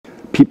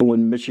People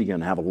in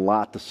Michigan have a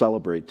lot to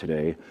celebrate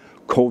today.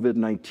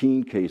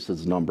 COVID-19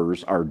 cases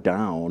numbers are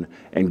down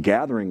and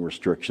gathering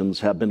restrictions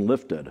have been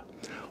lifted.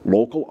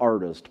 Local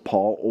artist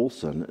Paul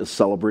Olson is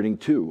celebrating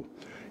too.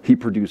 He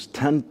produced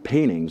 10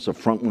 paintings of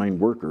frontline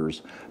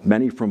workers,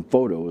 many from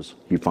photos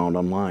he found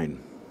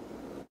online.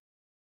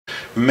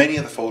 Many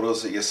of the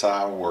photos that you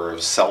saw were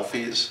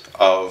selfies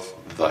of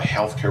the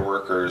healthcare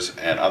workers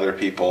and other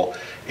people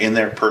in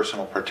their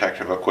personal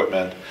protective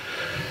equipment,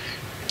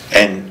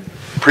 and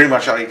pretty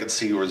much all you could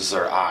see was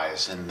their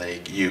eyes, and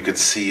you could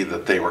see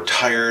that they were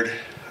tired,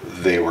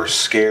 they were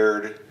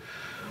scared,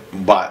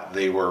 but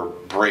they were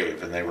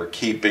brave and they were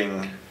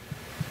keeping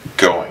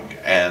going,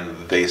 and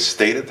they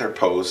stayed at their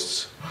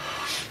posts.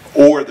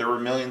 Or there were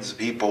millions of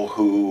people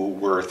who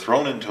were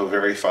thrown into a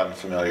very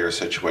unfamiliar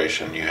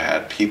situation. You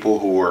had people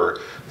who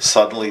were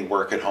suddenly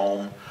work at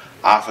home,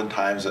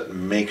 oftentimes at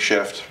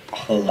makeshift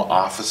home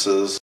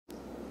offices.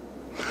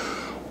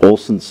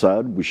 Olson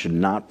said we should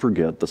not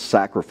forget the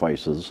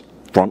sacrifices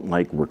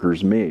frontline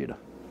workers made.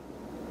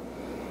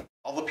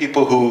 All the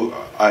people who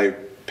I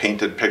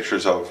painted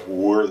pictures of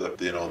were the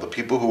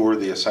people who were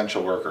the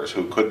essential workers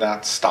who could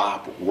not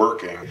stop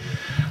working.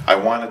 I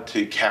wanted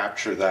to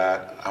capture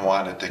that. I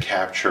wanted to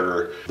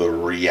capture the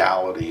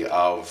reality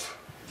of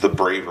the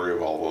bravery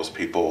of all those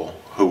people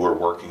who were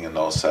working in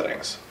those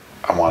settings.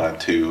 I wanted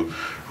to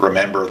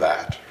remember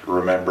that,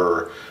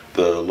 remember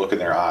the look in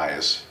their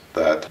eyes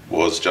that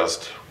was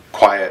just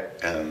quiet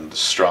and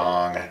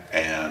strong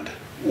and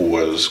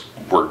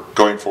were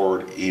going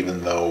forward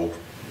even though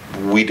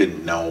we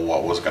didn't know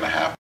what was going to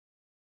happen.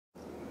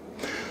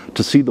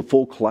 To see the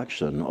full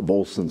collection of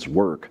Olson's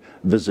work,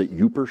 visit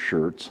Yooper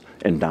Shirts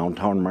in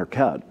downtown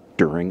Marquette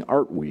during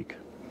Art Week.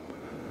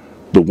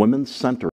 The Women's Center